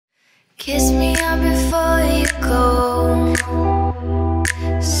Kiss me up before you go.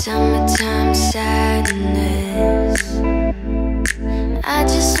 Summertime sadness. I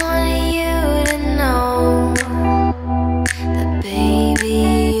just wanted you to know that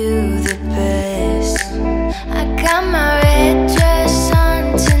baby, you the best. I got my red dress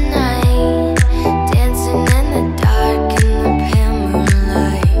on tonight, dancing in the dark in the pale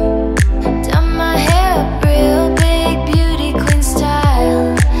moonlight. Done my hair up real big, beauty queen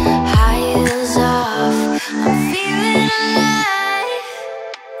style. High heels off, I'm feeling alive.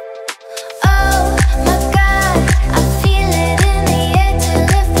 Oh my God.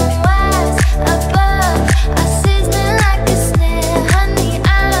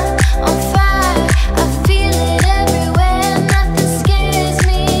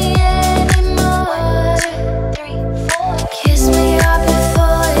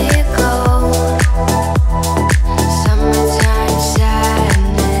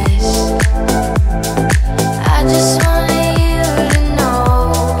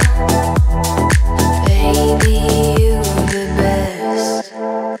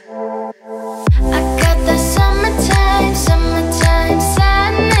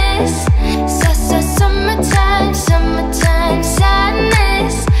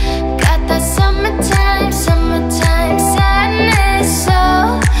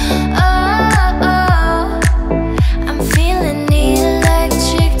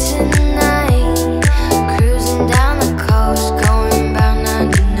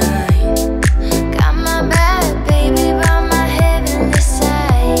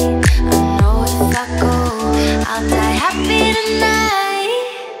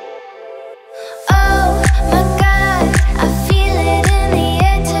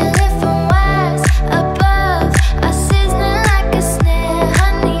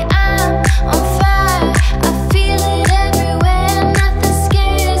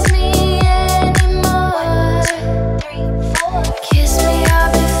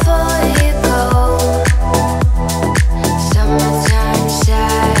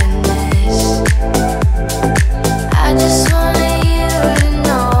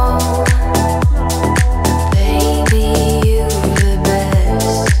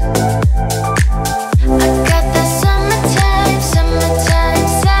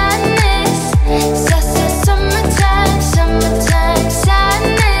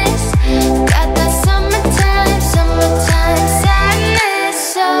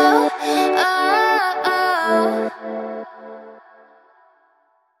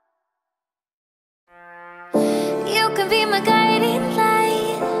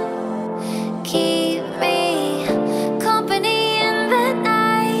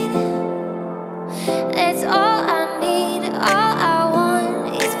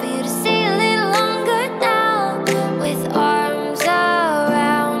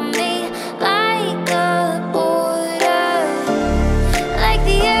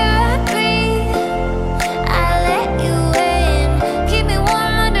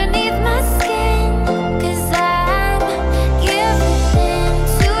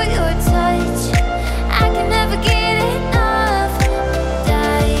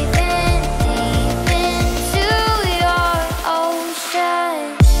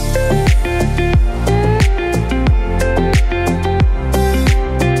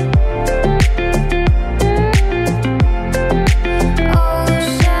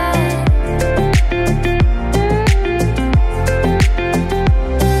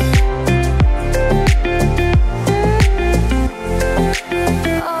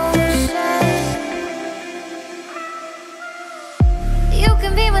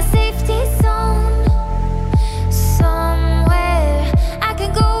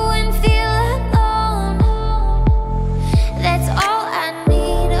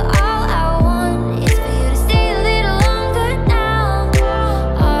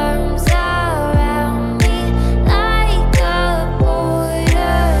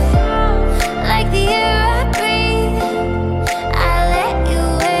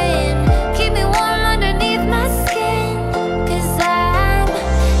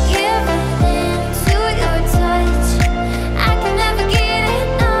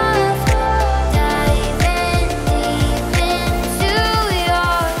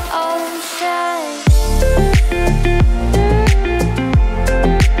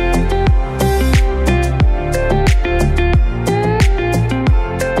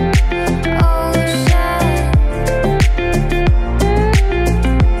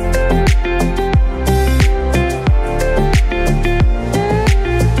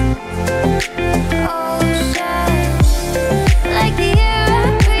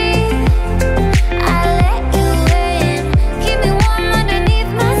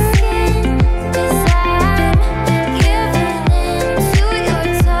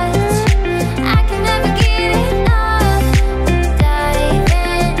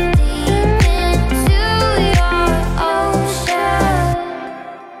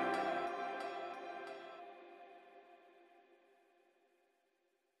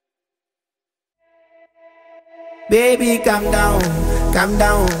 Baby, calm down, calm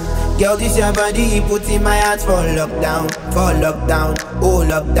down. Girl, this your body, put in my heart for lockdown, oh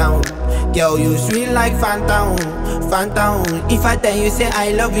lockdown. Girl, you sweet like phantom, phantom. If I tell you say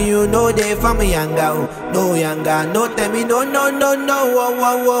I love you, no day for me younger, no younger, no tell me no, no, no, no, oh,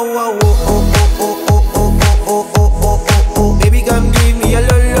 oh, oh, oh, oh, oh, oh, oh, oh, oh, oh, oh, oh. Baby, come give me a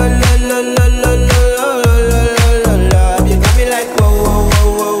lo, lo, lo, lo, lo, lo, lo, lo, lo, lo. You got me like whoa, whoa,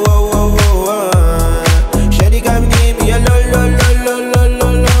 whoa, whoa, whoa, whoa, whoa. Shawty, come give me a lo, lo, lo, lo, lo, lo,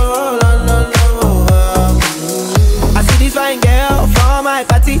 lo. I see this fine girl for my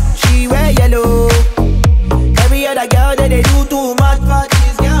party, she wear yellow. Every other girl that they do too much for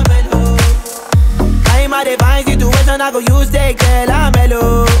this girl mellow. I'm at a fine situation, I go use the girl, I'm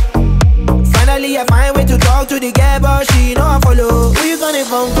mellow. Finally I find way to talk to the girl, but she know I follow. Who you gonna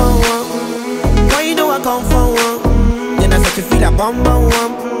phone for one? Why you know I come for one? Then I start to feel a bum bum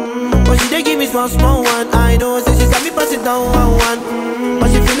one. But she dey give me small small one. I know, say she said me pass it down one one. But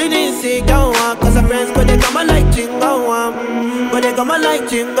she feeling insecure one. Cause her friends go they come and like chingo one. But they come and like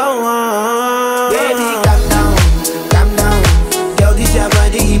chingo one. Baby, calm down, calm down. Girl, this your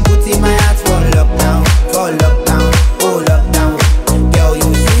body, put in my heart for lockdown, oh lockdown. Girl,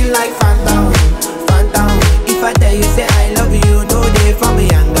 you feel like phantom, phantom. If I tell you say I love you, no day for me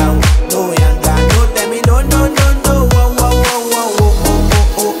younger, no younger. No tell me no, no, no, no. Whoa, whoa, whoa, whoa, whoa,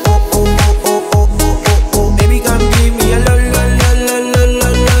 oh, oh, oh, oh, oh, oh, oh, oh, oh. Baby, come give me a lo, lo, lo, lo, lo, lo,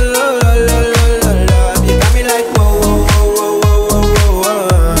 lo, lo, lo, lo, lo. You got me like whoa, whoa, whoa, whoa, whoa, whoa,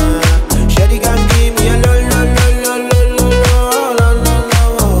 whoa. Shawty, come give me a lo, lo, lo, lo, lo, lo, lo, lo,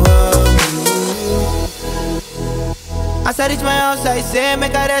 lo. As I reach my house, I say,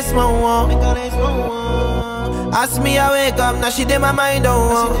 make a rest, my one. Ask me, I wake up, now she did my mind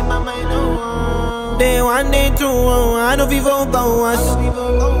on. Day one, day two, I know people go us.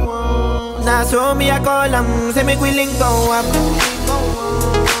 Now so me, I call them, say make we link go up.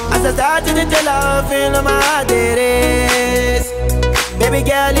 As I start to tell her, feel on my heart it is. Baby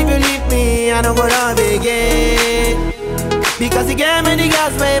girl, if you leave me, I don't go love again. Because you gave me the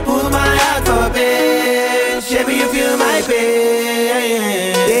gas, may pull my heart for pain. Baby, you feel my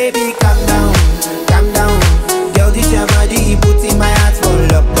pain. Baby, calm down, calm down. Girl, this your body, put in my heart for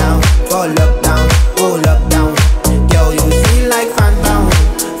lockdown, oh lockdown. Girl, you feel like phantom,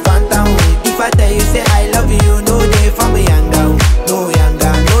 phantom. If I tell you say I love you, no day for me younger, no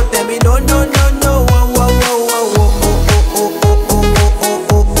younger. No tell me no, no, no, no. Whoa, whoa, whoa, whoa, whoa, oh, oh, oh, oh, oh, oh,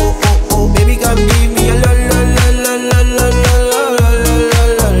 oh, oh, oh. Baby, come give me a lo, lo, lo, lo, lo, lo, lo, lo,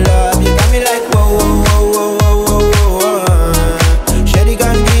 lo, lo. You got me like whoa, whoa, whoa, whoa, whoa, whoa, whoa. Shawty,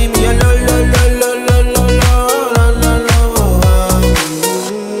 come give me a lo, lo, lo, lo, lo, lo, lo, lo, lo.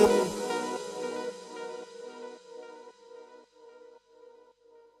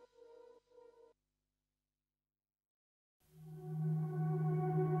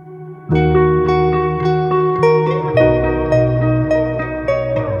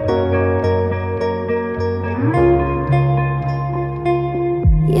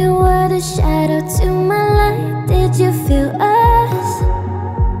 You were the shadow to my light. Did you feel us?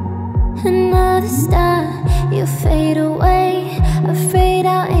 Another star, you fade away. Afraid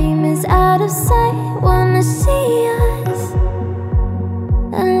our aim is out of sight. Wanna see us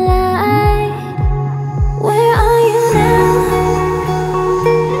alive. Where are you now?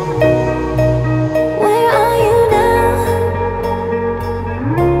 Where are you now?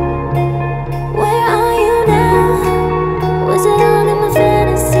 Where are you now? Was it all in my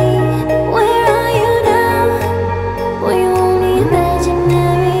fantasy? Where are you now? Were you only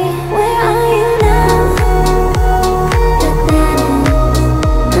imaginary? Where are you now?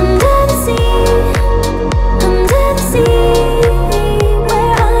 Under the sea, under the sea.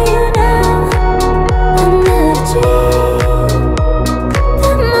 Where are you now? Under the tree.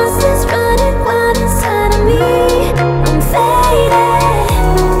 The monster's running wild inside of me. I'm faded.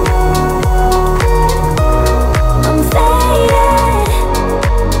 I'm faded.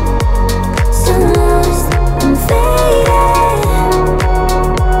 So lost. I'm faded.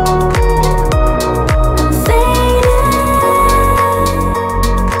 I'm faded.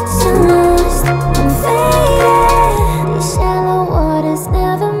 So lost. I'm faded. These shallow waters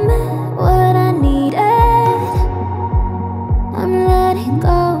never met what I needed. I'm letting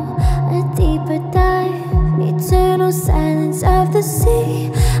go, a deeper dive, eternal silence of the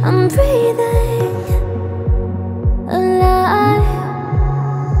sea. I'm breathing alive.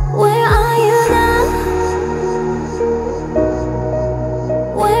 Where are you now?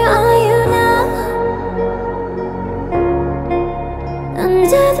 Where are you now?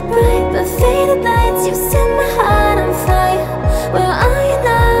 Under the bright but faded lights, you set my heart on fire. Where are you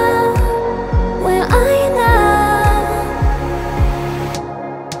now? Where are you now?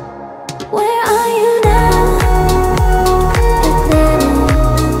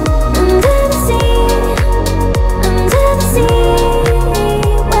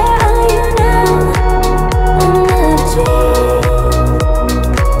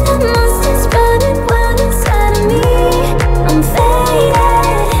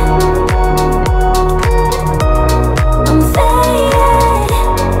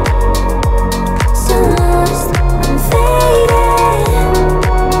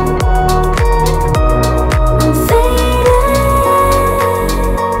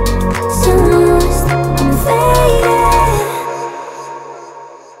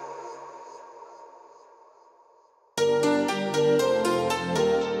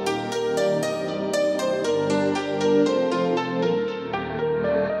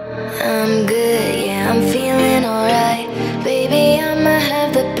 I'm good, yeah, I'm feeling alright. Baby, I'ma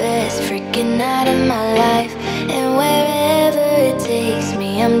have the best freaking night of my life. And wherever it takes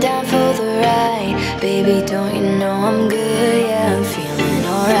me, I'm down for the ride. Baby, don't you know I'm good, yeah, I'm feeling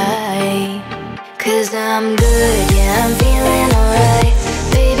alright. Cause I'm good, yeah, I'm feeling alright.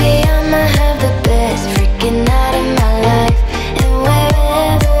 Baby, I'ma have the best freaking night of my life. And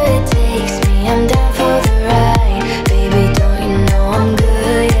wherever it takes me, I'm down for the ride. Baby, don't you know I'm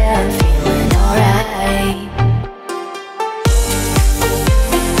good, yeah, I'm feeling alright.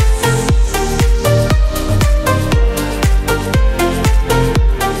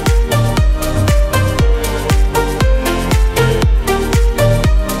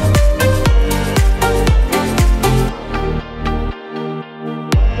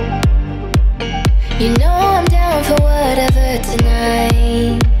 You know I'm down for whatever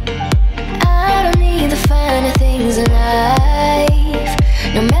tonight. I don't need the finer things in life.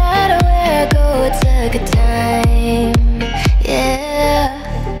 No matter where I go, it's a good time. Yeah.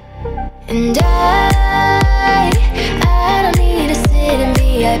 And I don't need to sit in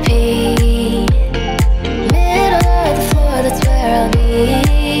VIP. Middle of the floor, that's where I'll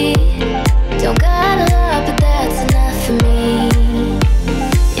be. Don't got a lot, but that's enough for me.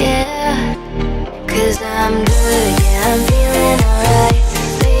 Yeah. Cause I'm good, yeah, I'm feeling alright.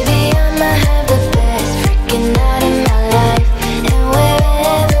 Baby, I'ma have the best freaking night of my life. And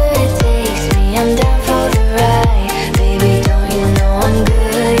wherever it takes me, I'm down for the ride. Baby, don't you know I'm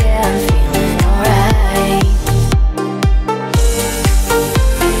good, yeah, I'm feeling alright.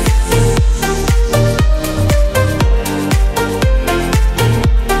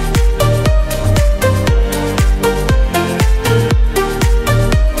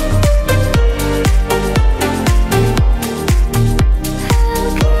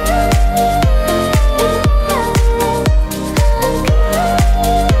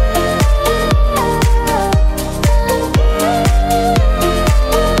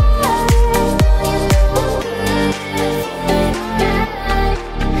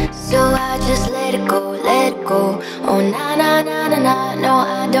 So I just let it go, let it go. Oh na na na na na, no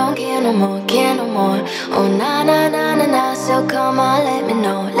I don't care no more, care no more. Oh na na na na na, so come on, let me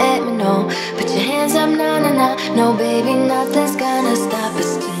know, let me know. Put your hands up, na na na, no baby, nothing's gonna stop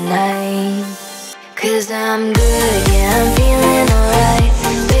us tonight. Cause I'm good, yeah, I'm feeling alright.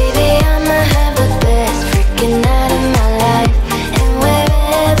 Baby, I'ma have the best freaking night of my life. And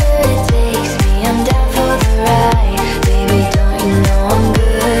wherever it takes me, I'm down for the ride. Baby, don't you know I'm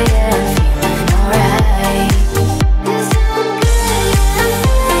good, yeah, I'm feeling alright. Cause I'm good, yeah, I'm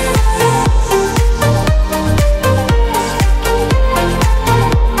feeling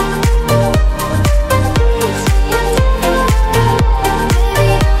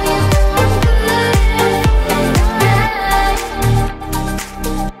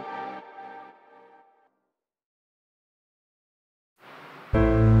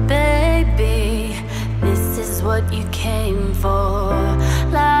Baby, this is what you came for.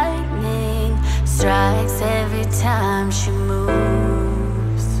 Lightning strikes every time she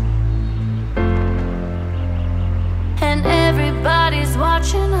moves. And everybody's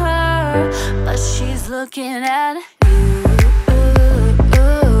watching her, but she's looking at you.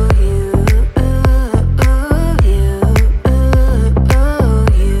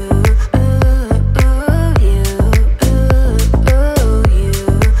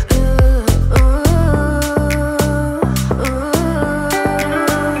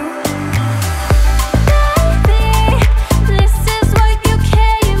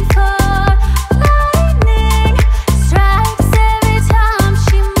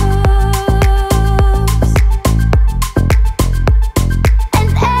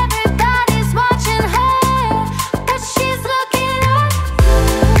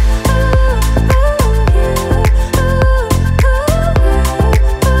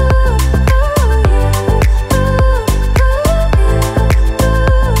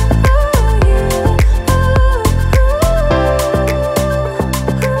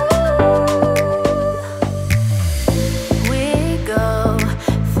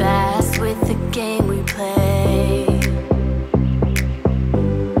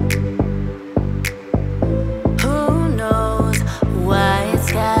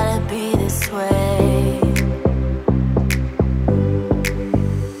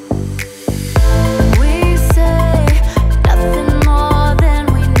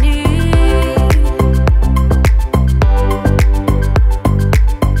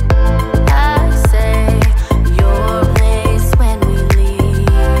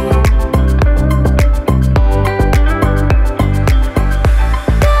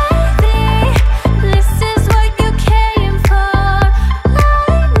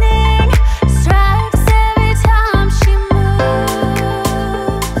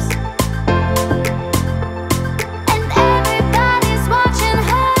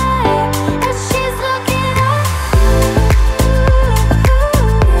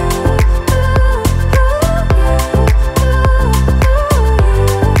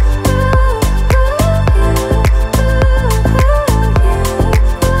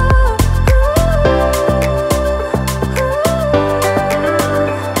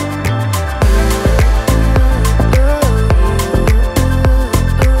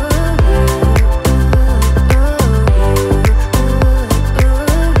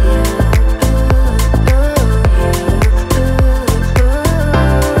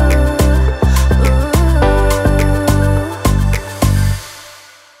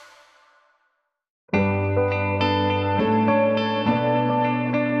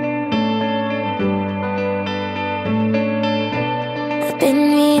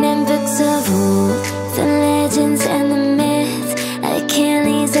 Been reading books of old, the legends and the myths,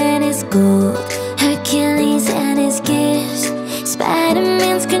 Achilles and his gold, Hercules and his gifts,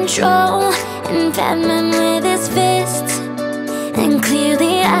 Spider-Man's control, and Batman with his fists. And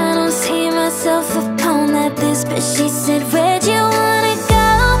clearly I don't see myself upon that bliss. But she said, where'd you wanna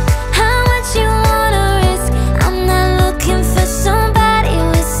go? How much you wanna risk? I'm not looking for somebody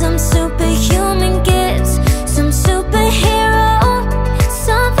with some superhuman gifts, some superhero,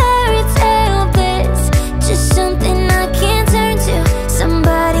 some fairy tale bliss. Just something I can turn to,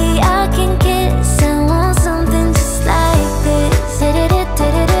 somebody I can kiss. I want something just like this.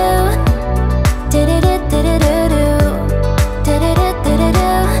 Da-da-da-da-da-do, da-da-da-da-da-do,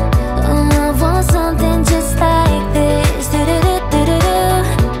 da-da-da-da-da-do. Oh, I want something just like this. Da-da-da-da-da-do,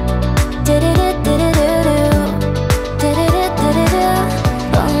 da-da-da-da-da-do, da-da-da-da-da-do.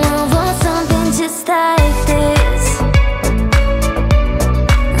 Oh, I want something just like this.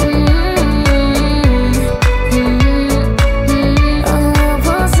 Oh, I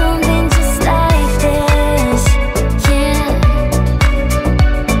want something just like this. Yeah.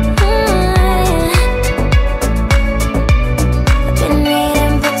 I've been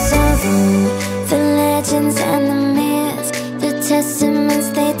reading books of old, the legends and the myths, the testaments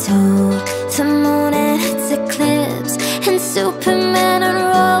they told, the moon and its eclipse, and Superman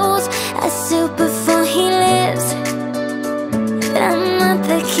unrolls as soup before he lives. But I'm not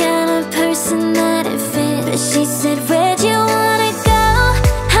the kind of person that it fits. But she said, where'd you wanna go?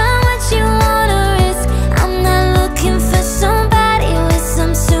 How much you wanna risk? I'm not looking for somebody with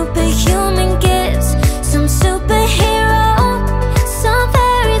some superhuman gifts, some superhero, some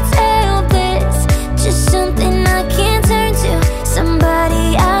fairy tale bliss. Just something I can turn to,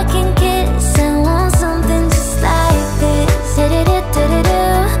 somebody I can kiss. I want something just like this. Da-da-da-da-da-do,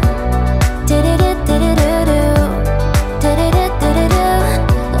 da-da-da-da-da-do, da-da-da-da-da-do.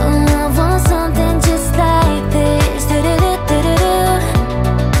 Oh, I want something just like this. Da-da-da-da-da-do,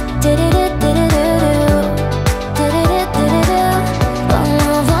 da-da-da-da-da-do, da-da-da-da-da-do. Oh,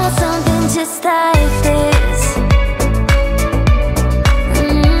 I want something just like this.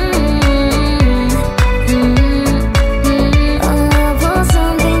 Oh, I want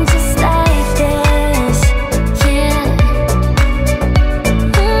something just like this. Yeah.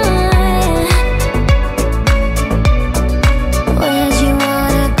 Where'd you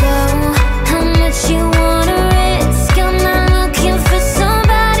wanna go? How much you wanna risk? I'm not looking for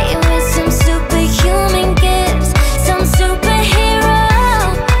somebody with some superhuman gifts, some superhero,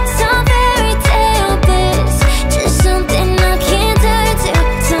 some fairy tale bliss. Just something I can turn to,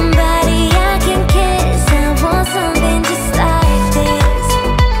 somebody I can kiss. I want something just like this.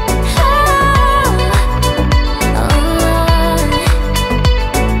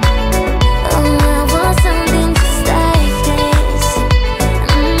 Oh, I want something just like this.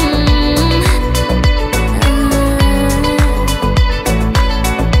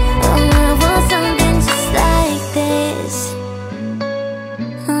 Oh, I want something just like this.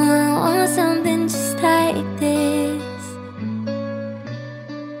 Oh, I want something just like this.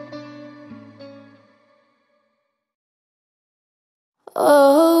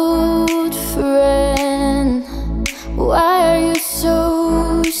 Old friend, why are you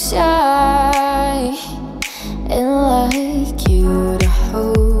so shy and like you to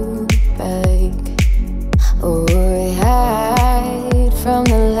hold back or hide from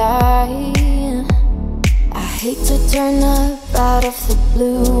the light? I hate to turn up out of the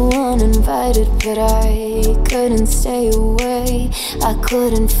blue uninvited, but I couldn't stay away. I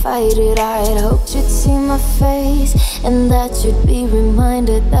couldn't fight it. I'd hoped you'd see my face and that you'd be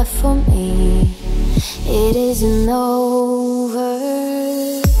reminded that for me it isn't over.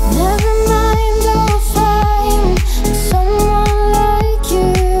 Never mind, I'll find someone like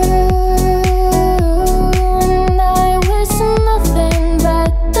you, and I wish nothing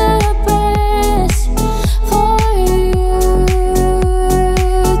but the best for you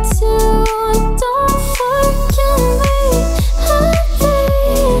too. Don't forget me,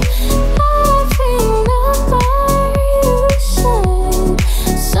 I've been about you shine.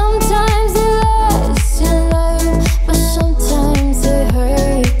 Sometimes it lasts in life, but sometimes it hurts.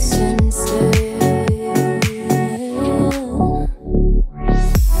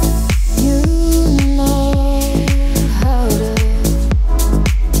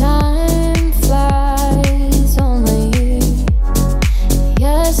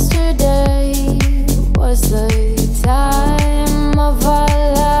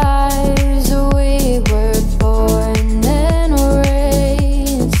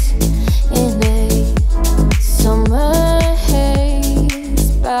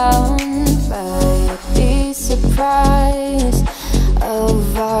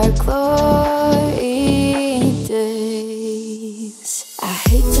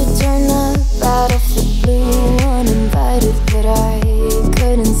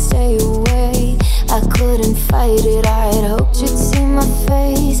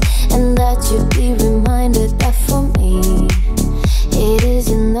 face, and that you'd be reminded that for me it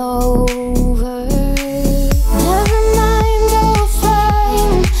isn't over. Never mind, I'll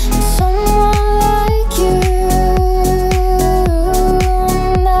find someone like you,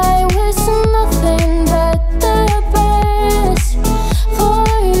 and I wish nothing but the best for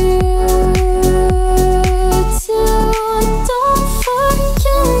you too. Don't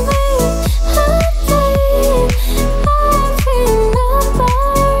forget me,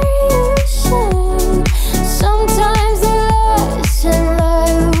 sometimes it lasts in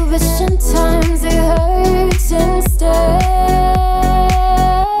love, but sometimes it hurts instead.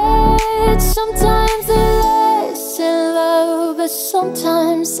 Sometimes it lasts in love, but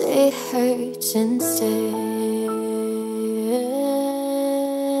sometimes it hurts instead.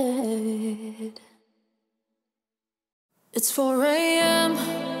 It's 4 a.m.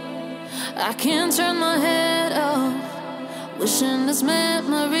 I can't turn my head off, wishing these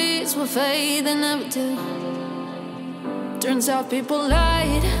memories will fade, they never do. Turns out people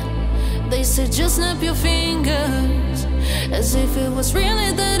lied. They said just snap your fingers, as if it was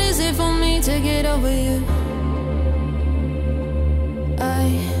really that easy for me to get over you. I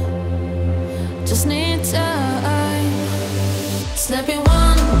just need time. Snapping 1,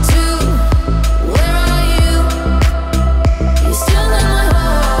 2. Where are you? You're still in my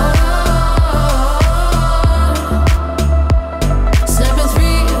heart. Snapping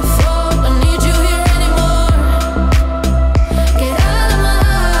 3, 4. Don't need you here anymore. Get out of my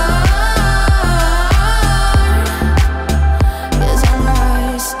heart. 'Cause I'm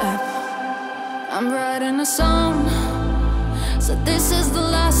rise up. I'm writing a song, so this is the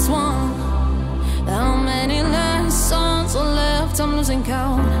last one. How many last songs are left? I'm losing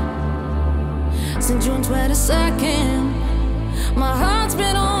count. Since June 22nd, my heart's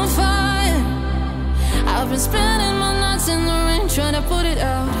been on fire. I've been spending my nights in the rain trying to put it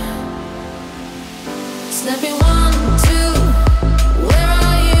out. Snapping 1, 2. Where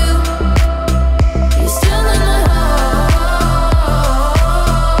are you? You're still in my heart.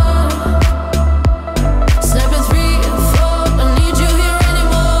 Snapping 3, 4. Don't need you here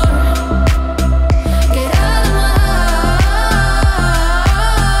anymore. Get out of my heart.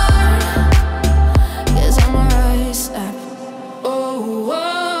 'Cause I'm a rise up. Oh,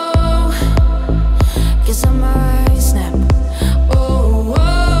 oh. 'Cause I'm a snap. Oh,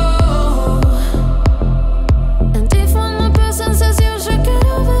 oh. And if one more person says you should get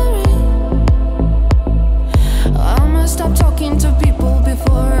over it, I must stop talking to people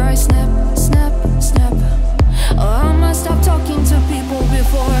before I snap, snap, snap. Oh, I must stop talking to people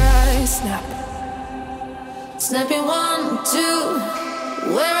before I snap. Snapping 1, 2.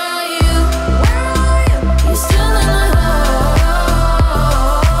 Where are you? Where are you? You're still in my heart.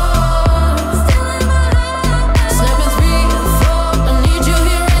 Still in my heart. Snapping 3, 4. Don't need you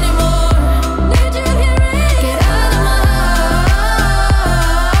here anymore. Need you here anymore. Get out of my heart.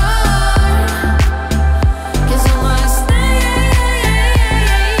 'Cause I must stay.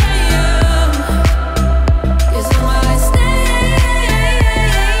 'Cause I must stay.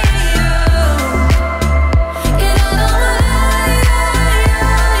 Get out of my heart.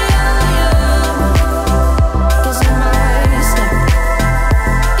 'Cause I must stay.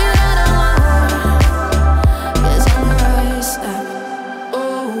 Get out of my heart. 'Cause I must snap.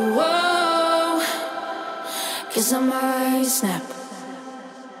 Oh, oh. 'Cause I must snap.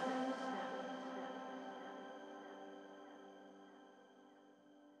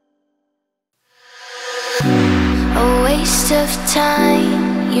 A waste of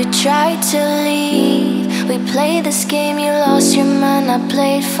time, you tried to leave. We played this game, you lost your mind, I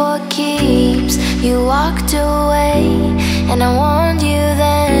played for keeps. You walked away, and I warned you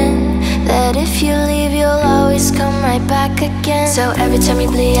then that if you leave, you'll always come right back again. So every time you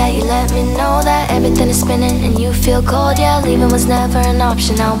bleed out, you let me know that everything is spinning and you feel cold. Yeah, leaving was never an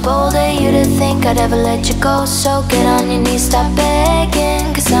option. How bold are you to think I'd ever let you go? So get on your knees, stop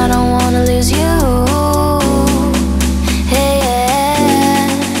begging, 'cause I don't wanna lose you. Hey, yeah.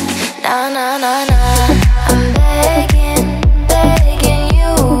 Nah, nah, nah, nah. I'm begging, begging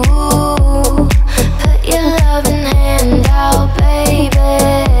you. Put your loving hand out, baby.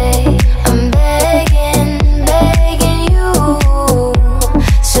 I'm begging, begging you.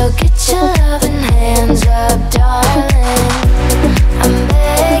 So get your loving hands up, darling. I'm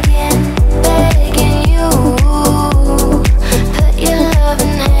begging, begging you. Put your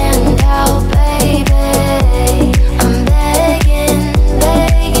loving hand out, baby.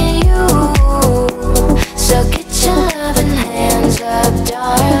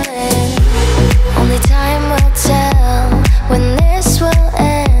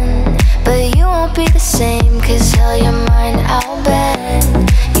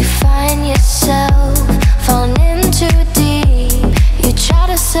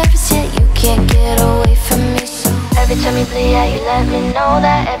 yeah, you let me know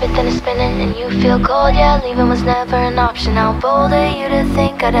that everything is spinning and you feel cold, yeah, leaving was never an option. How bold of you to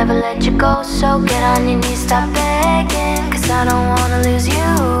think I'd ever let you go. So get on your knees, stop begging, cause I don't wanna lose you.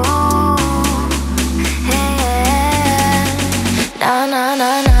 Yeah. Nah, nah,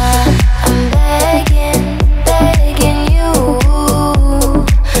 nah, nah, I'm begging, begging you,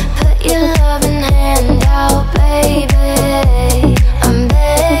 put your loving hand out, baby. I'm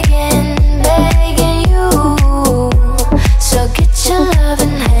begging, begging you, so get your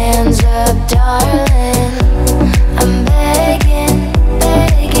loving hands up, darling. I'm begging,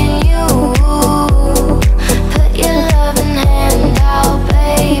 begging you, put your loving hand out,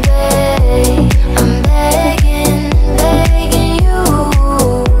 baby. I'm begging, begging you,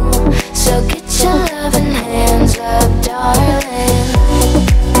 so get your loving hands up, darling.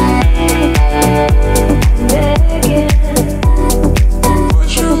 Begging. Put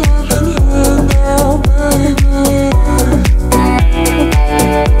your loving hand out, baby.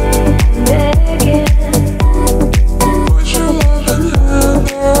 Put your loving hand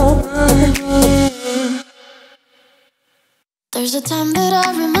out, baby. There's a time that I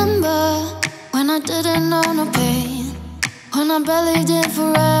remember when I didn't know no pain, when I believed in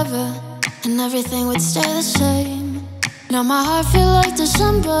forever and everything would stay the same. Now my heart feel like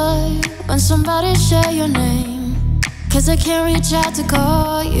December when somebody share your name, cause I can't reach out to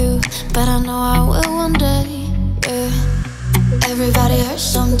call you, but I know I will one day, yeah. Everybody hurts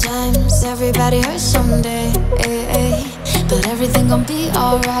sometimes, everybody hurts someday, but everything gon' be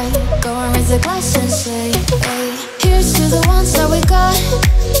alright. Go and raise a glass and say, hey. Here's to the ones that we got.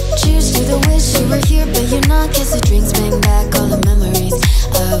 Cheers to the wish you were here, but you're not. Cause the drinks bring back all the memories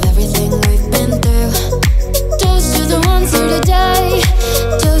of everything we've been through. Toast to the ones here today.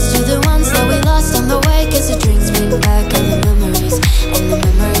 Toast to the ones that we lost on the way. Cause the drinks bring back all the memories, and the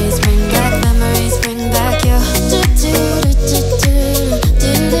memories bring back you. Memories bring back you.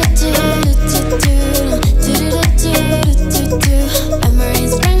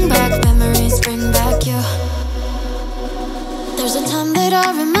 There's a time that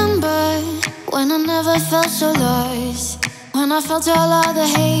I remember when I never felt so lost, when I felt all of the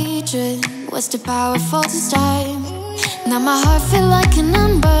hatred was too powerful to stop. Now my heart feel like an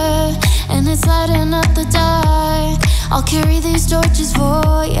ember, and it's lighting up the dark. I'll carry these torches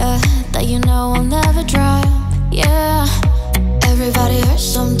for ya, that you know I'll never drop, yeah. Everybody hurts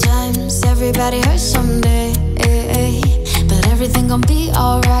sometimes, everybody hurts someday, but everything gon' be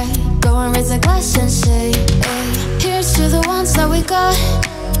alright. Go and raise a glass and say, hey. Here's to the ones that we got.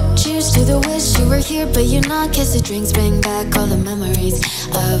 Cheers to the wish you were here, but you're not. Cause the drinks bring back all the memories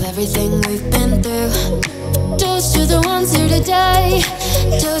of everything we've been through. Toast to the ones here today.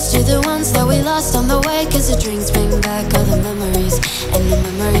 Toast to the ones that we lost on the way. Cause the drinks bring back all the memories, and the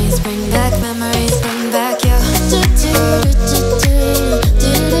memories bring back you. Memories bring back you.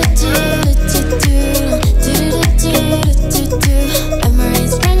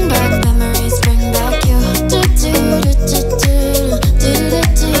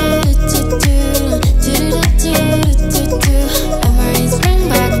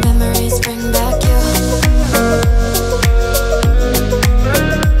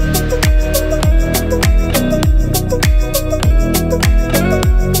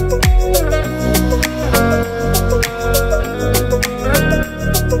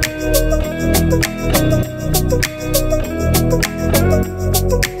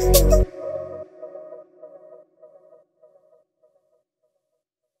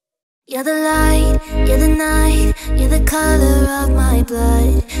 You're the light, you're the night, you're the color of my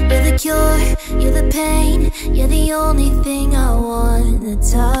blood. You're the cure, you're the pain, you're the only thing I wanna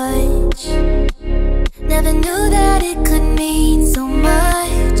touch. Never knew that it could mean so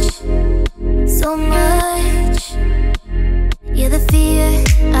much, so much. You're the fear,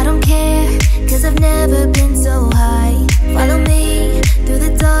 I don't care, cause I've never been so high. Follow me through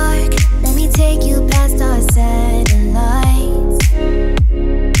the dark, let me take you past our satellites.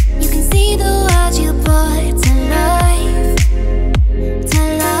 You can see the world you brought to life, to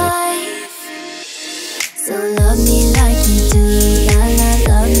life. So love me like you do, la la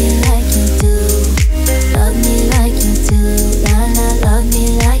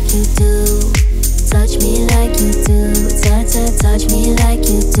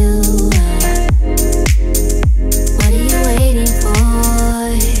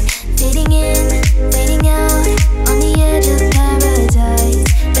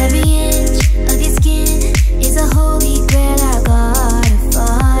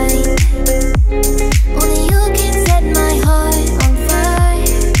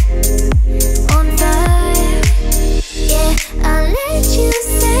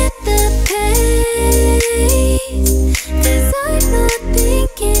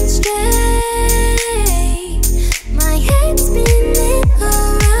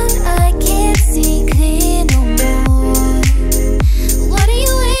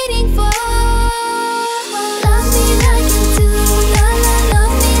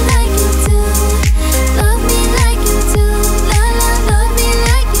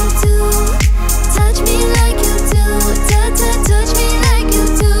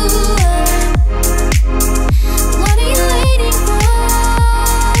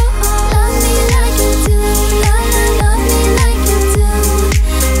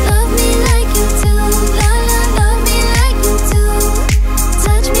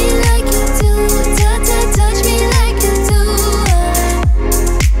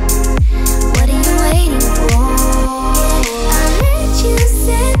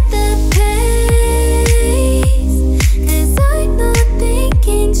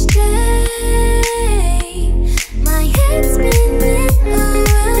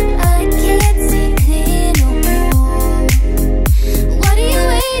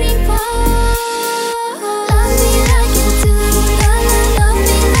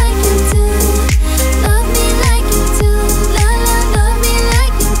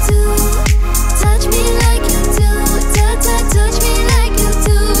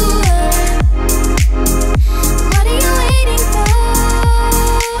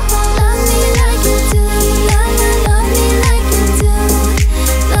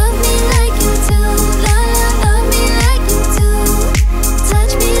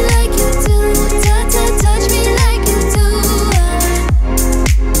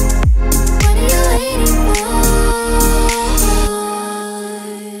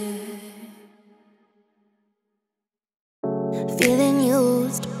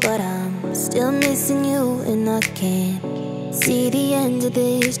closed, but I'm still missing you, and I can't see the end of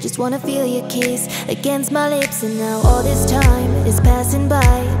this. Just wanna feel your kiss against my lips, and now all this time is passing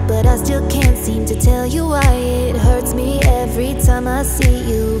by, but I still can't seem to tell you why. It hurts me every time I see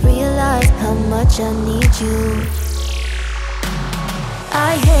you, realize how much I need you.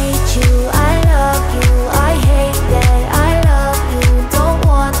 I hate you, I love you, I hate that I love you. Don't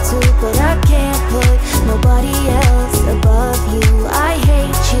want to, but I can't put nobody else above you. I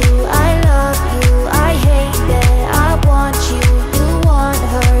hate you, I love you, I hate that I want you. You want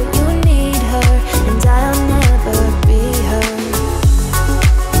her, you need her, and I'll never be her.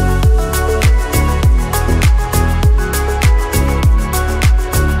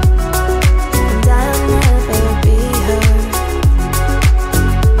 And I'll never be her.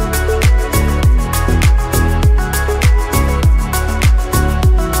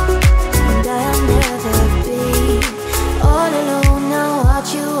 And I'll never be all alone now.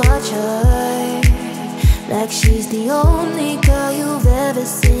 Watch you watch her like she's the only girl you've ever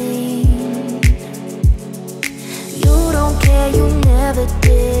seen. You don't care, you never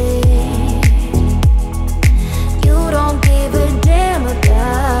did. You don't give a damn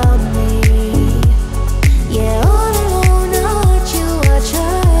about me. Yeah, all alone I watch you watch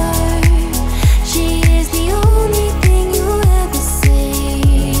her. She is the only thing you ever see.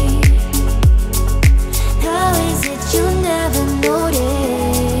 How is it you never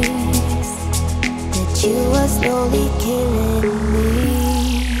noticed that you are slowly killing me?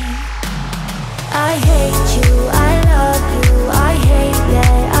 I hate you, I love you, I hate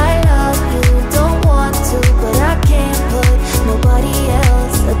that I love you. Don't want to, but I can't put nobody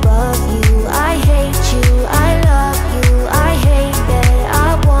else above you. I hate you, I love you, I hate that I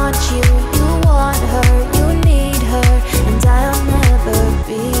want you. You want her, you need her, and I'll never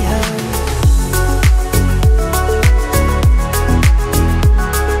be her.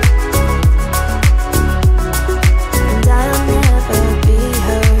 And I'll never be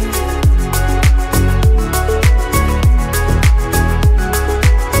her.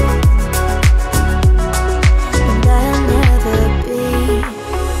 And I'll never be.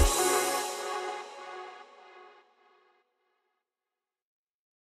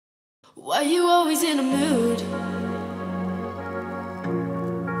 Why you always in a mood,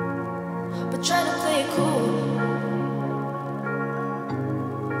 but try to play it cool?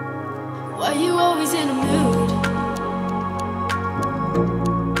 Why you always in a mood?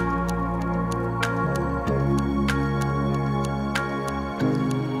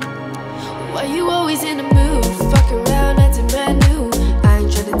 Why you always in a mood? Fuck around, acting brand new. I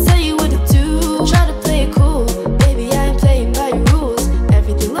ain't tryna tell you what to do. Try to play it cool, baby. I ain't playing by your rules.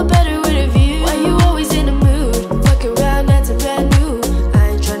 Everything look better with a view. Why you always in a mood? Fuck around, acting brand new. I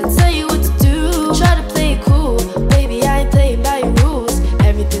ain't tryna tell you what to do. Try to play it cool, baby. I ain't playing by your rules.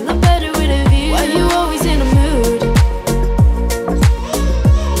 Everything look better with a view. Why you always in a mood?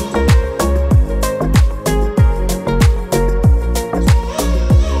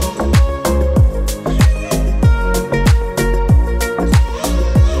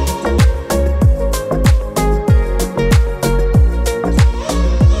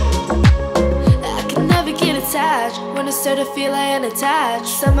 I can never get attached. When I start to feel I am attached,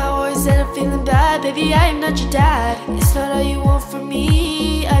 somehow always end up feeling bad. Baby, I am not your dad. It's not all you want from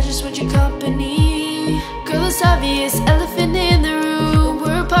me, I just want your company. Girl, it's obvious, elephant in the room.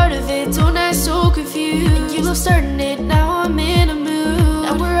 We're a part of it, don't act so confused. And you love starting it, now I'm in a mood.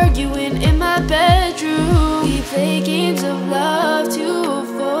 Now we're arguing in my bedroom. We play games of love to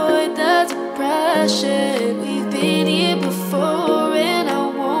avoid the depression. We've been here before and I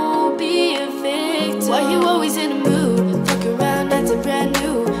won't be a victim. Why you always in a mood? Fuck around, acting brand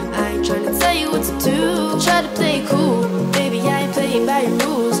new. I ain't tryna tell you what to do. Try to play it cool, baby, I ain't playing by your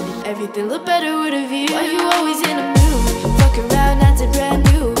rules. Everything look better with a view. Why you always in a mood? Fuck around, acting brand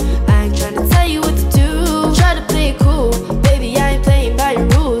new. I ain't tryna tell you what to do. Try to play it cool, baby, I ain't playing by your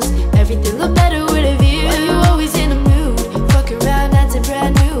rules. Everything look better with a view. Why you always in a mood? Fuck around, acting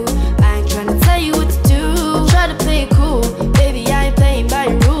brand new. I ain't tryna tell you what to do. Try to play it cool, baby, I ain't playing by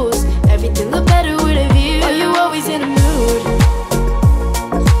your rules. Everything look better with a view. Why you always in a mood?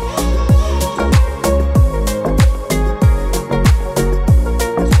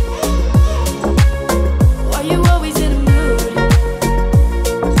 Why you always in a mood?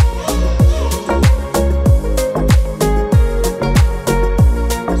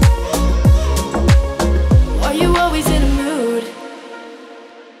 Why you always in a mood?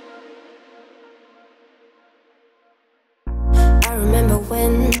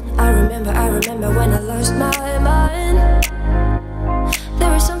 I remember when I lost my mind.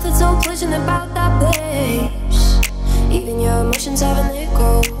 There was something so pleasant about that place. Even your emotions have an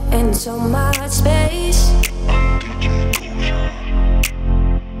echo in so much space.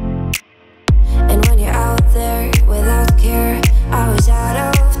 And when you're out there without care, I was out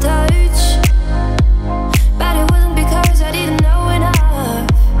of touch. But it wasn't because I didn't know enough.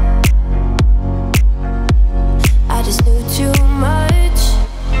 I just knew too much.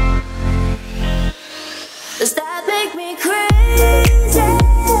 Does that make me crazy?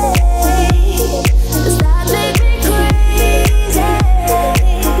 Does that make me crazy?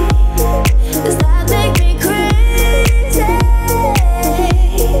 Does that make me crazy?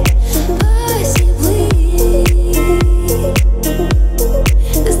 Possibly.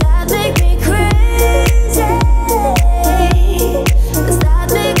 Does that make me crazy? Does that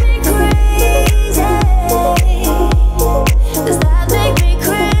make me crazy? Does that make me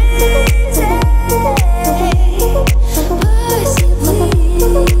crazy?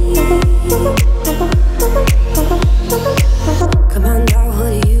 Come on now, who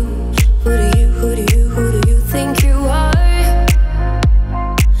do you, who do you, who do you, who do you think you are?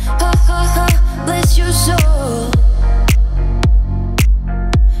 Ha ha ha, bless your soul.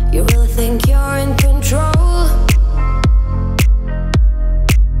 You really think you're in control?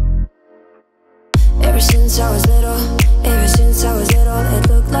 Ever since I was little, it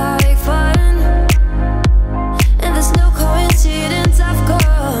looked like fun. And there's no coincidence I've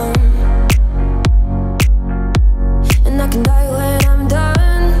come. And I can die when I'm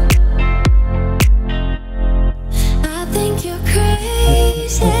done. I think you're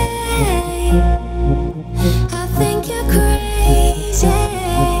crazy. I think you're crazy.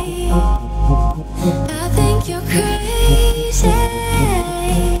 I think you're crazy.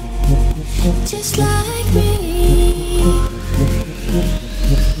 Just like me.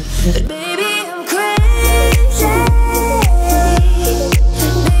 But baby, I'm crazy.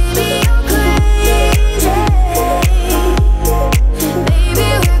 Baby, you're crazy. Baby,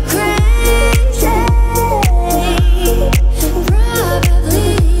 we're crazy.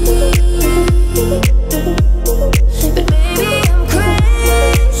 Probably. But baby, I'm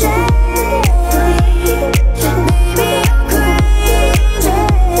crazy. Baby, you're crazy.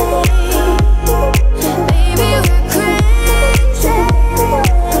 Baby, we're crazy.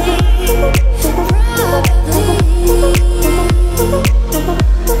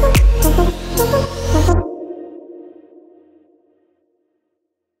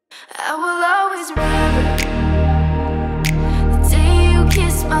 I will always remember the day you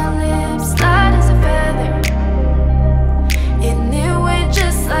kissed my lips, light as a feather. And it went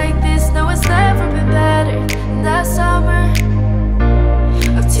just like this. No, it's never been better than that summer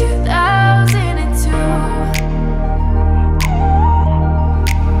of 2002.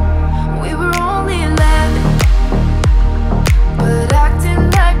 We were only 11, but acting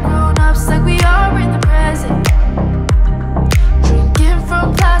like grown-ups, like we are in the present. Drinking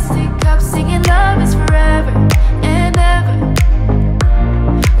from plastic cups, singing love is forever and ever.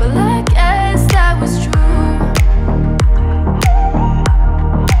 Well, I guess that was true.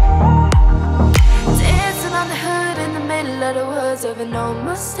 Dancing on the hood in the middle of the woods of an old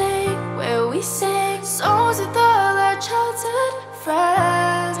Mustang, where we sang songs with all our childhood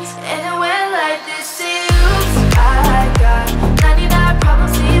friends. And it went like this. Oops, I got 99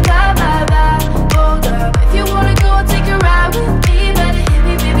 problems, see you bye bye bye. Hold up, if you wanna go and take a ride with me, better hit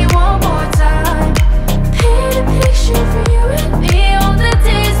me baby one more time. Paint a picture for you and me on the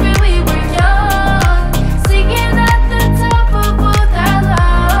days when we were young, singing at the top of both our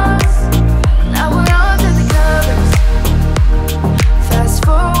lungs. Now we're under the covers. Fast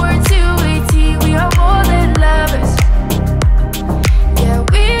forward to 18, we are more than lovers. Yeah,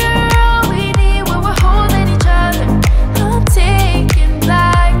 we're all we need when we're holding each other. I'm taken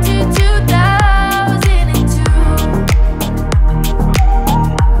back to 2002.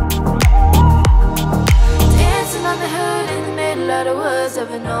 Dancing on the hood in the middle of the woods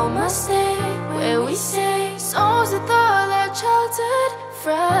of an old Mustang, where we sang songs with all our childhood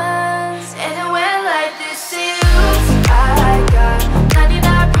friends. And it went like this. Oops, I got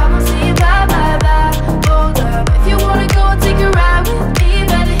 99 problems, see you bye bye bye. Hold up, if you wanna go and take a ride with me,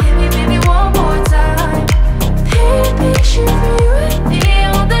 better hit me baby one more time. Paint a picture for you and me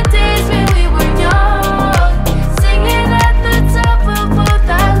on the days when we were young, singing at the top of both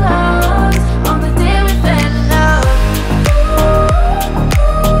our lungs on the day we fell in love.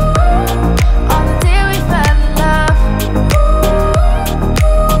 On the day we fell in love.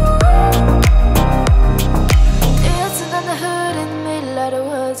 Dancing on the hood in the middle of the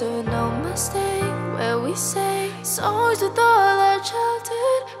woods of an old Mustang, where we sang songs with all our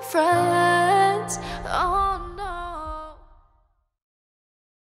childhood friends. Oh no.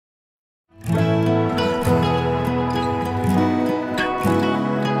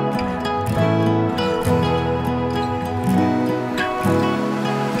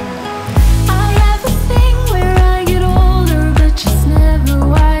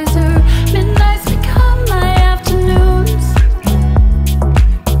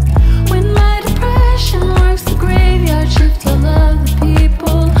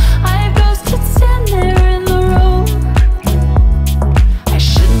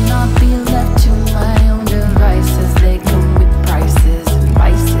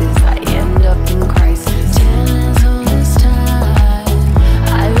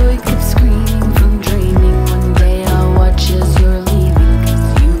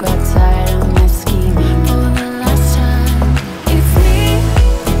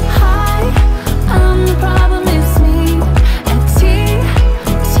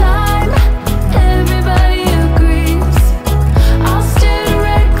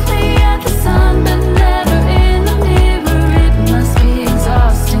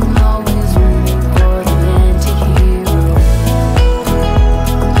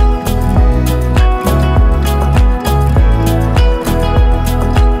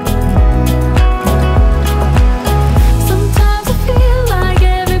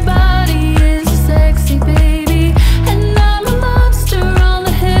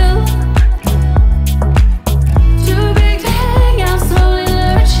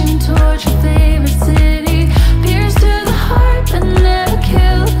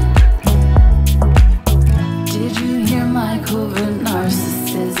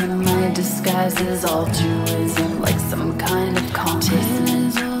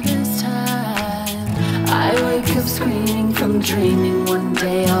 one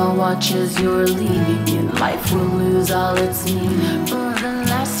day I'll watch as you're leaving, and life will lose all its meaning. For the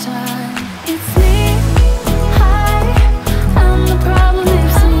last time, it's me. Hi, I'm the problem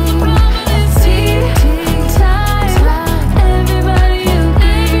you've seen. Tea time, everybody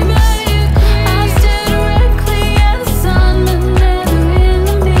agrees. I stare directly at the sun, but never in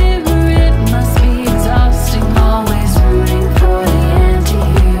the mirror. It must be exhausting, always rooting for the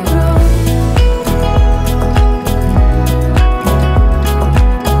anti-hero.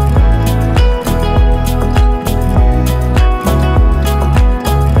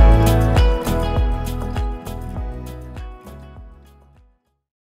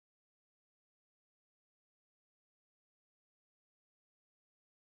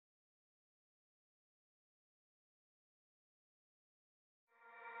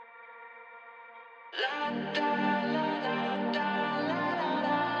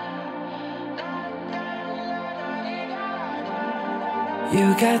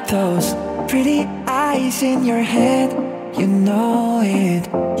 You got those pretty eyes in your head, you know it.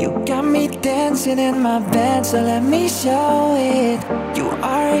 You got me dancing in my bed, so let me show it. You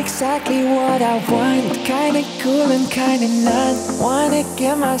are exactly what I want, kinda cool and kinda not. Wanna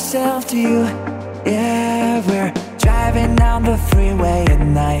give myself to you. Yeah, we're driving down the freeway at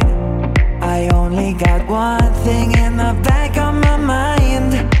night. I only got one thing in the back of my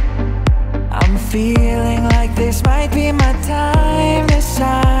mind. I'm feeling like this might be my time to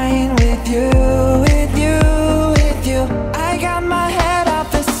shine with you, with you, with you. I got my head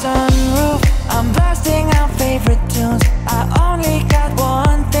off the sunroof, I'm blasting out favorite tunes. I only got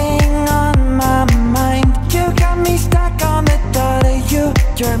one thing on my mind. You got me stuck on the thought of you.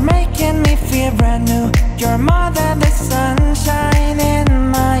 You're making me feel brand new. You're more than the sunshine in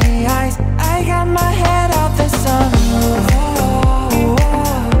my eyes. I got my head off the sunroof.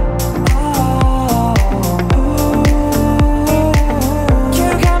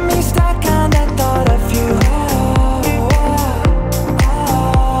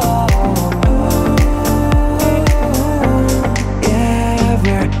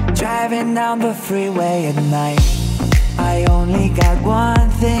 Down the freeway at night. I only got one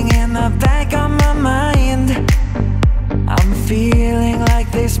thing in the back of my mind. I'm feeling like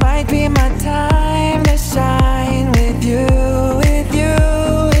this might be my time to shine with you, with you,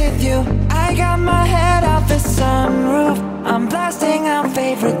 with you. I got my head off the sunroof, I'm blasting out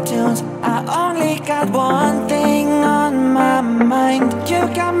favorite tunes. I only got one thing on my mind. You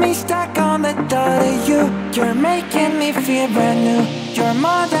got me stuck on the thought of you. You're making me feel brand new. You're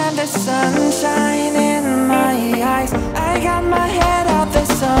more than the sunshine in my eyes. I got my head off the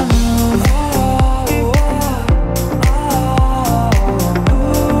sunroof.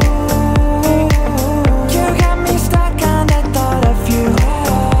 You got me stuck on the thought of you.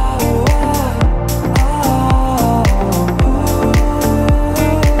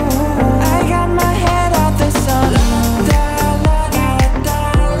 I got my head off the sunroof.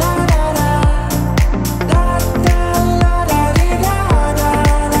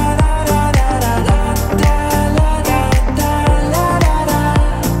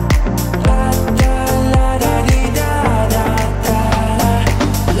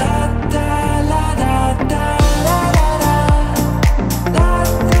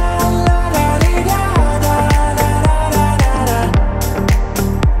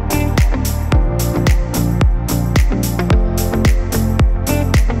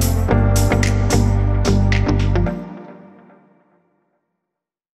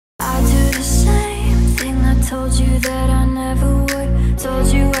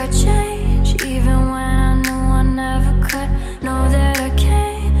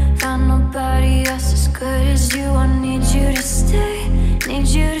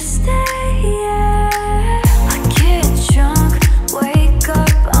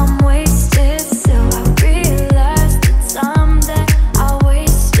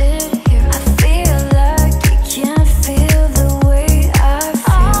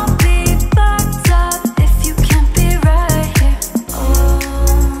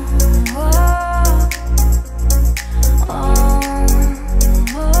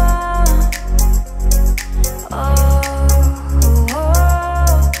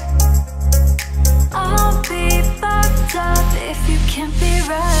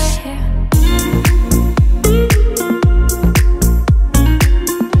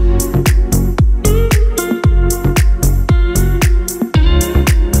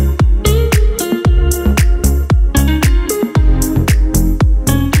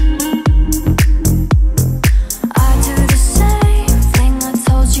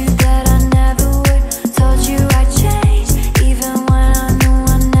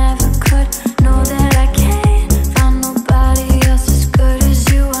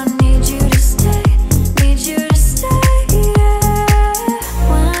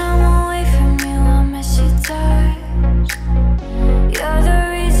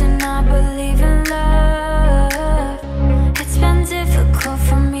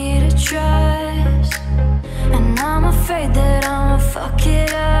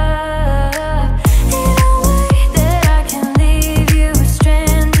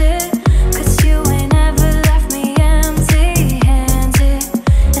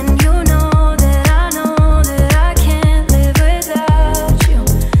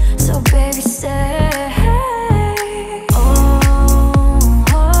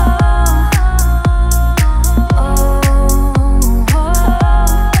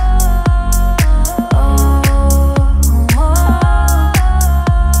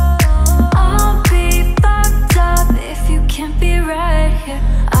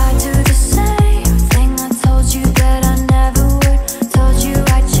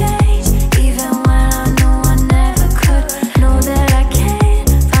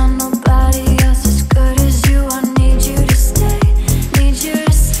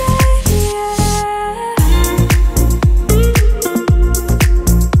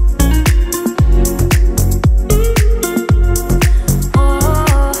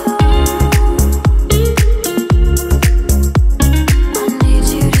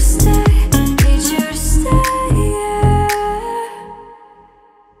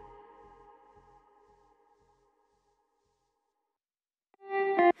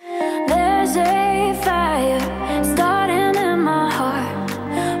 There's a fire starting in my heart,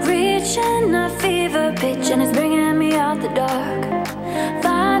 reaching a fever pitch, and it's bringing me out the dark.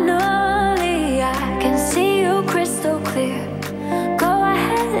 Finally, I can see you crystal clear. Go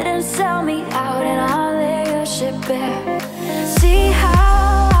ahead and sell me out, and I'll lay your ship bare. See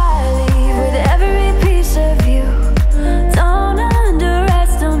how I leave with every piece of you. Don't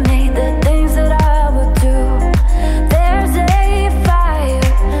underestimate the things that I will do. There's a fire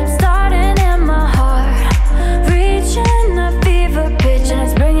starting in my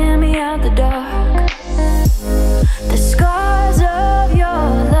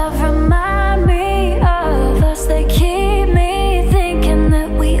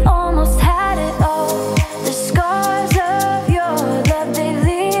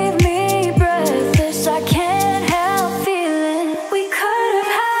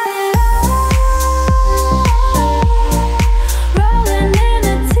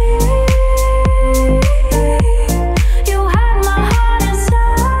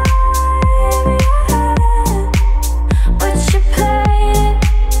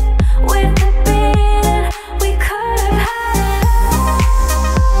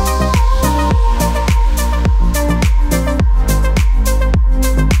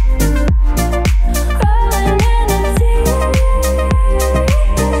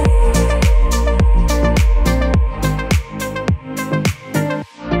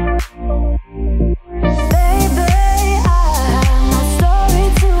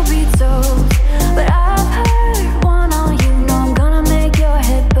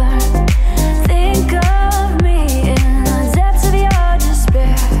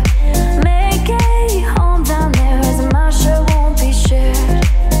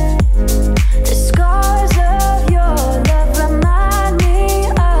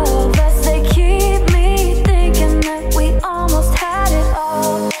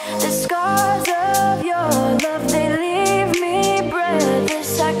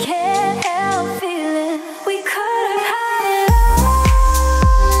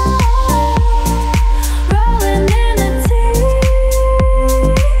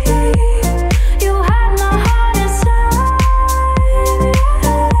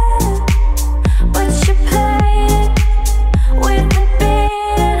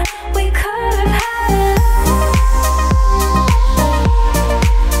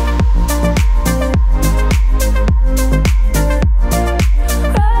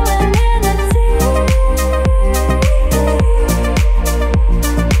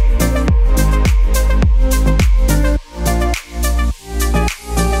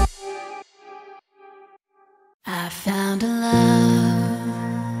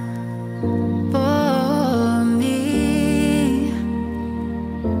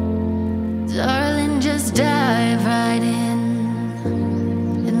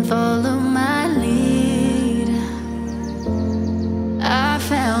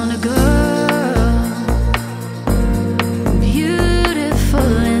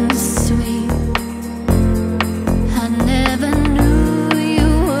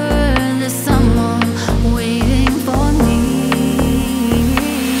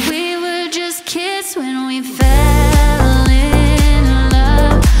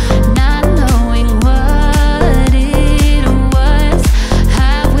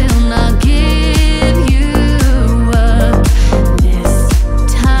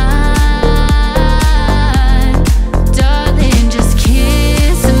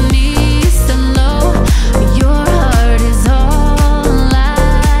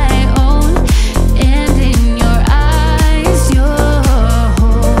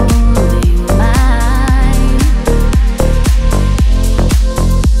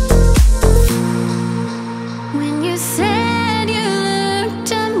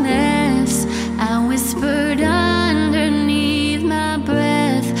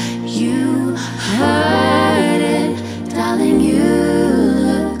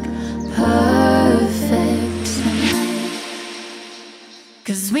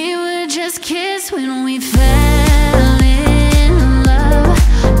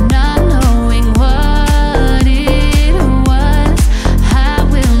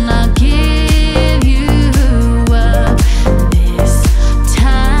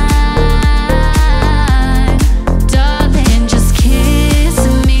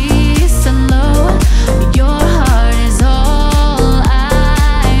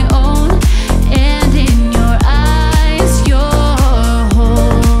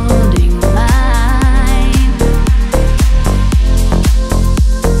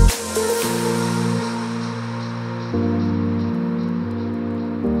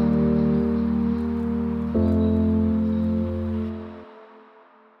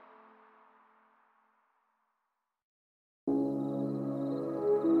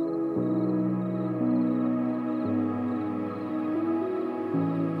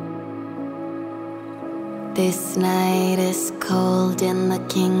This night is cold in the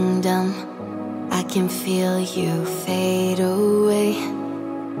kingdom. I can feel you fade away.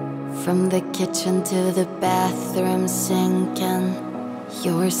 From the kitchen to the bathroom sinking,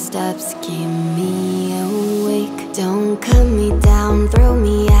 your steps keep me awake. Don't cut me down, throw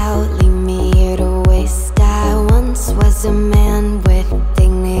me out, leave me here to waste. I once was a man with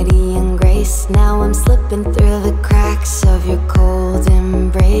dignity and grace. Now I'm slipping through the cracks of your cold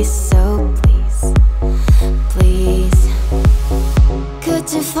embrace. So please, please,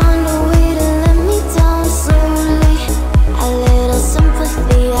 could you find a way to let me down slowly? A little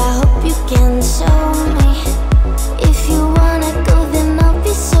sympathy, I hope you can show me. If you wanna go, then I'll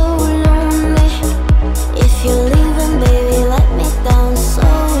be so lonely. If you're leaving, baby, let me down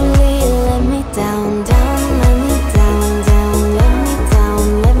slowly. Let me down, down, let me down, down, let me down,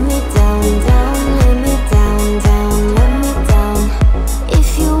 let me down, down, let me down, down, let me down. If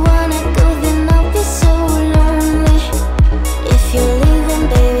you wanna go, then I'll be so lonely. If you're leaving,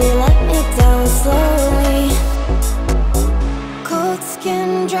 baby, let me down slowly. Cold skin,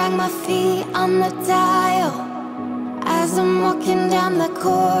 drag my feet on the dial as I'm walking down the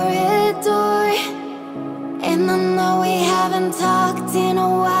corridor. And I know we haven't talked in a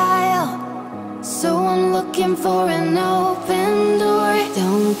while, so I'm looking for an open door.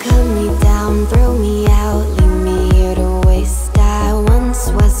 Don't cut me down, throw me out, leave me here to waste. I once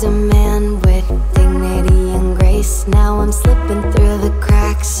was a man with dignity and grace. Now I'm slipping through the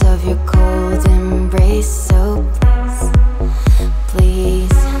cracks of your cold embrace. So please,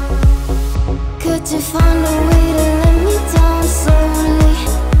 please, could you find a way to let me down slowly?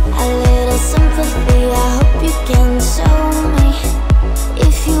 A little sympathy, I hope you can show me.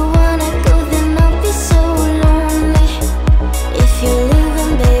 If you wanna go, then I'll be so lonely. If you're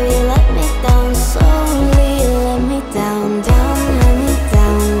leaving, baby, let me down slowly. Let me down, down, let me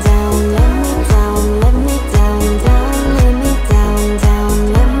down, down, let me down, let me down, down, let me down, down,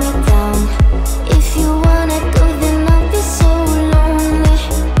 let me down. If you wanna go, then I'll be so lonely.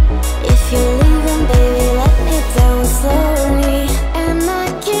 If you're leaving, baby, let me down slowly. And I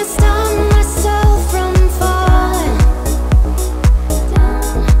can't stop myself from falling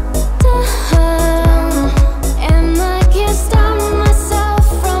down, down. And I can't stop myself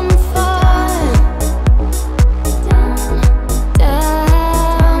from falling down,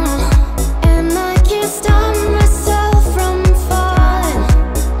 down. And I can't stop myself from falling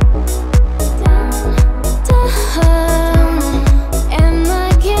down, down. And I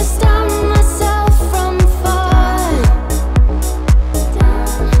can't stop myself from falling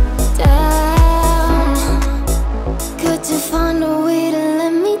down, down. Could you find a way to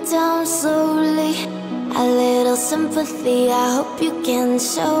let me down slowly? A little sympathy, I hope you can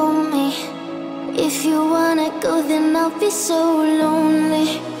show me. If you wanna go, then I'll be so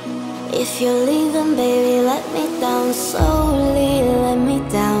lonely. If you're leaving, baby, let me down slowly. Let me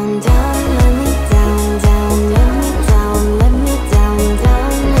down, down, let me down, down, let me down, let me down,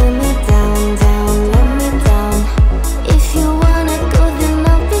 down, let me down, down, let me down. If you wanna go, then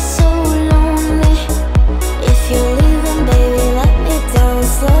I'll be so lonely. If you're leaving, baby, let me down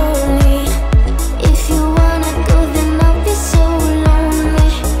slowly. If you wanna go, then I'll be so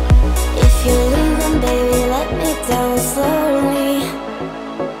lonely. If you're leaving, baby, let me down slowly.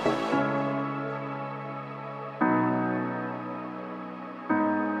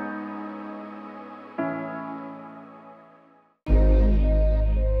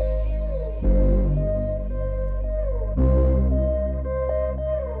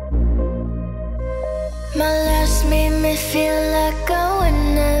 My last made me feel like I would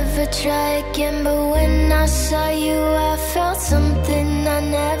never try again. But when I saw you, I felt something I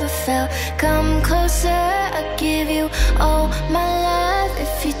never felt. Come closer, I'll give you all my love.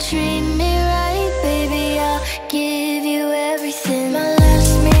 If you treat me right, baby, I'll give